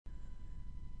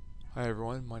Hi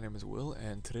everyone, my name is Will,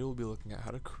 and today we'll be looking at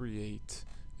how to create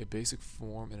a basic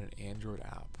form in an Android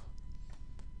app.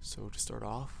 So to start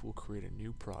off, we'll create a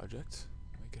new project,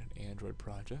 make it an Android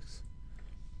project,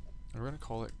 and we're going to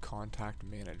call it Contact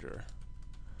Manager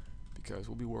because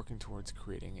we'll be working towards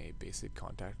creating a basic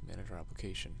Contact Manager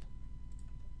application.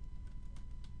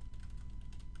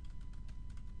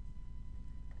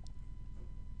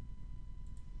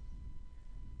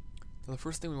 Now the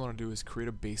first thing we want to do is create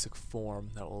a basic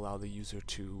form that will allow the user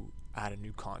to add a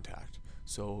new contact.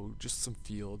 So just some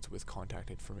fields with contact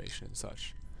information and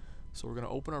such. So we're going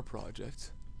to open our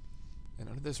project, and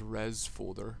under this res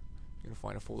folder, you're going to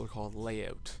find a folder called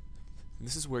layout. And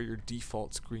this is where your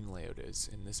default screen layout is,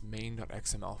 in this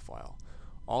main.xml file.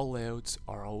 All layouts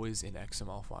are always in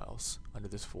XML files under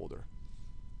this folder.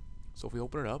 So if we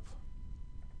open it up,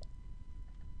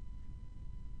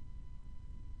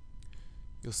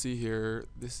 you'll see here,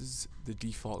 this is the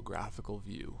default graphical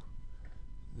view.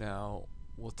 Now,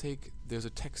 there's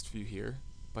a text view here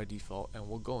by default, and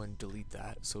we'll go and delete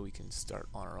that so we can start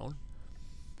on our own.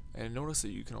 And notice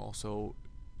that you can also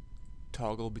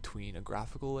toggle between a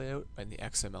graphical layout and the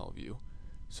XML view.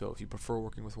 So if you prefer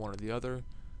working with one or the other,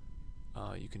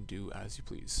 you can do as you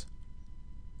please.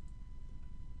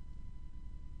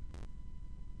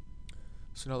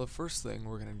 So now the first thing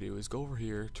we're going to do is go over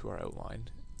here to our outline,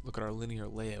 look at our linear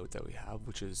layout that we have,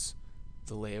 which is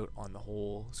the layout on the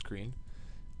whole screen,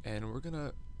 and we're going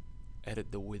to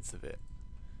edit the width of it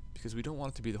because we don't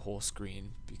want it to be the whole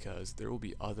screen because there will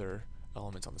be other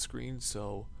elements on the screen,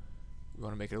 so we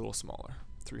want to make it a little smaller.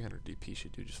 300 dp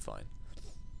should do just fine.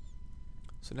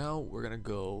 So now we're going to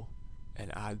go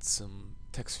and add some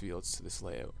text fields to this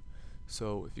layout.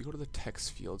 So if you go to the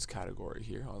text fields category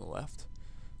here on the left,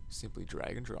 simply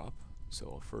drag and drop.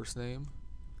 So a first name,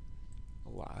 a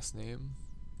last name,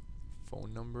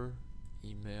 phone number,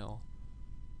 email,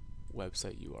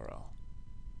 website URL.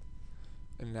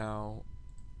 And now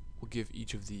we'll give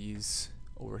each of these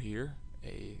over here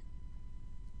a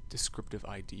descriptive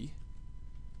ID.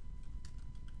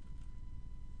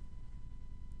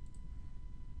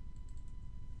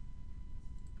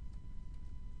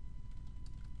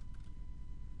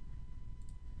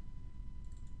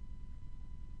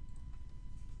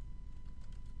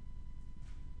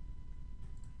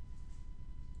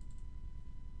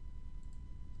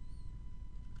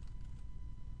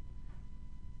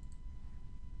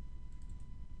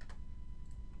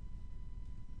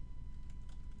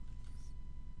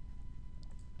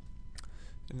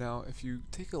 And now if you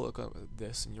take a look at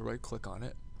this and you right click on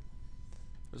it,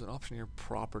 there's an option here,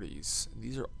 properties. And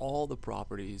these are all the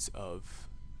properties of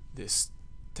this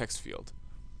text field.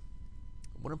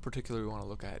 One in particular we want to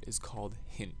look at is called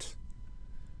hint.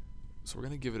 So we're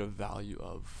going to give it a value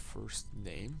of first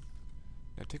name.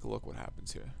 Now take a look what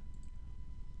happens here.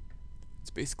 It's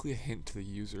basically a hint to the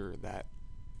user that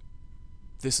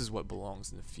this is what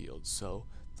belongs in the field. So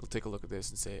they'll take a look at this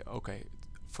and say, okay,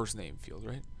 first name field,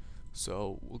 right?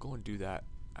 So we'll go and do that,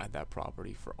 add that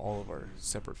property for all of our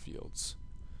separate fields.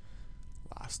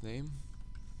 Last name,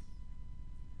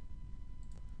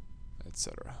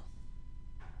 etc.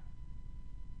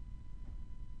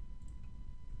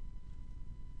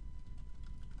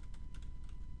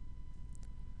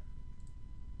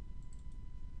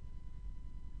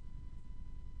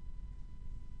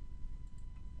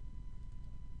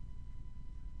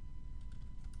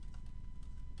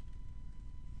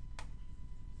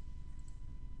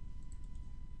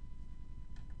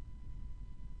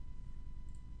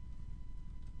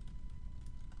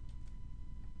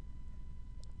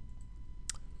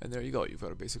 And there you go, you've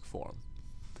got a basic form.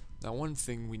 Now one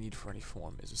thing we need for any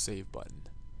form is a save button.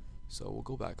 So we'll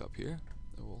go back up here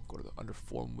and we'll go to the under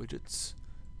form widgets,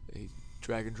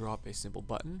 drag and drop a simple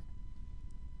button,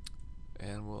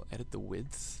 and we'll edit the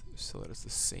width so that it's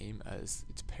the same as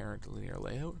its parent linear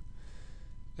layout.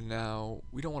 And now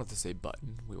we don't want it to say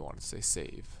button, we want it to say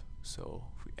save. So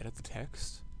if we edit the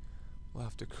text, we'll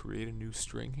have to create a new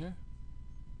string here.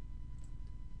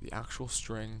 The actual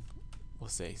string will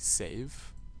say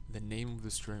save. The name of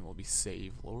the string will be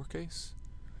save lowercase.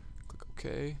 Click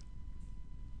OK.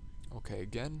 OK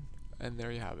again, and there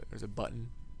you have it. There's a button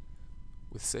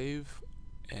with save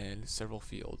and several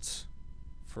fields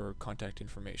for contact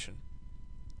information.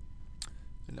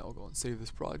 And now we'll go and save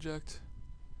this project.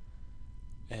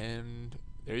 And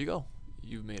there you go.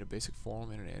 You've made a basic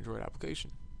form in an Android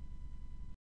application.